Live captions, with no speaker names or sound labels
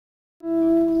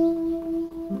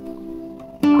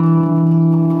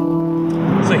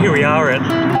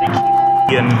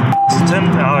in Tim.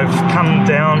 I've come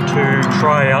down to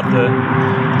try out the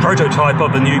prototype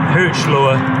of the new perch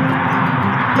lure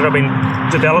that I've been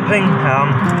developing.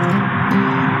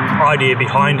 Idea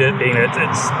behind it being that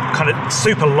it's kind of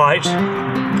super light,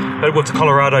 but with the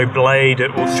Colorado blade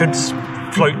it should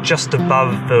float just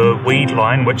above the weed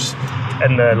line, which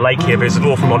in the lake here there's an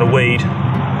awful lot of weed.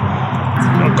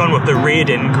 I've gone with the red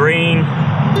and green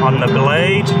on the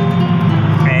blade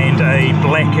and a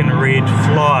black and red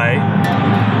fly,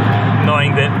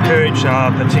 knowing that perch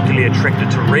are particularly attracted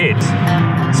to red.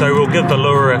 So we'll give the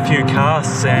lure a few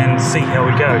casts and see how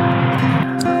we go.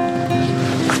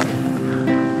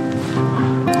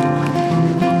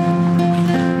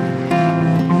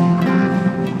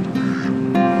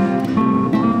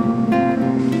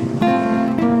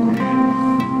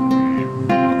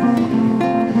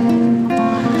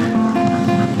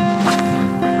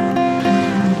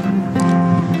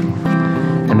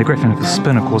 The great thing with the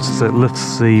spin, of course, is it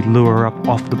lifts the lure up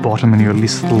off the bottom and you're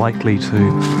less likely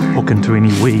to hook into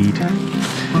any weed.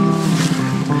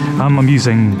 I'm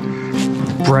using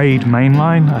braid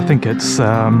mainline. I think it's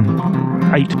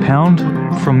 8 pound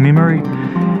from memory,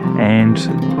 and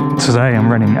today I'm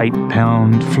running 8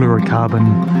 pound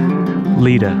fluorocarbon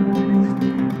leader.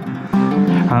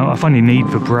 I find you need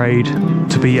the braid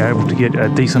to be able to get a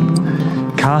decent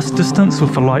cast distance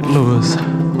with the light lures.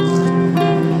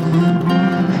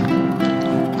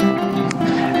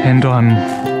 And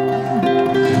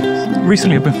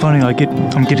recently I've been finding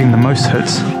I'm getting the most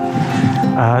hits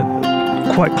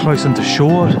quite close into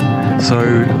shore, so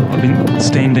I've been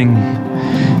standing,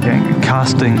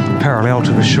 casting parallel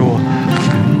to the shore.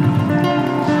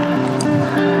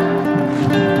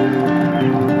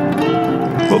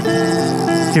 Oh,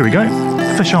 here we go,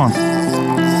 fish on.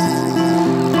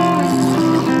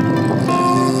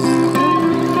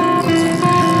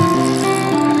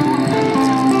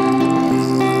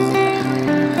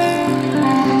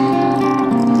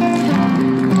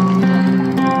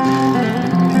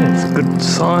 Good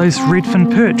size red fin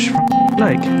perch from the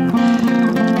lake.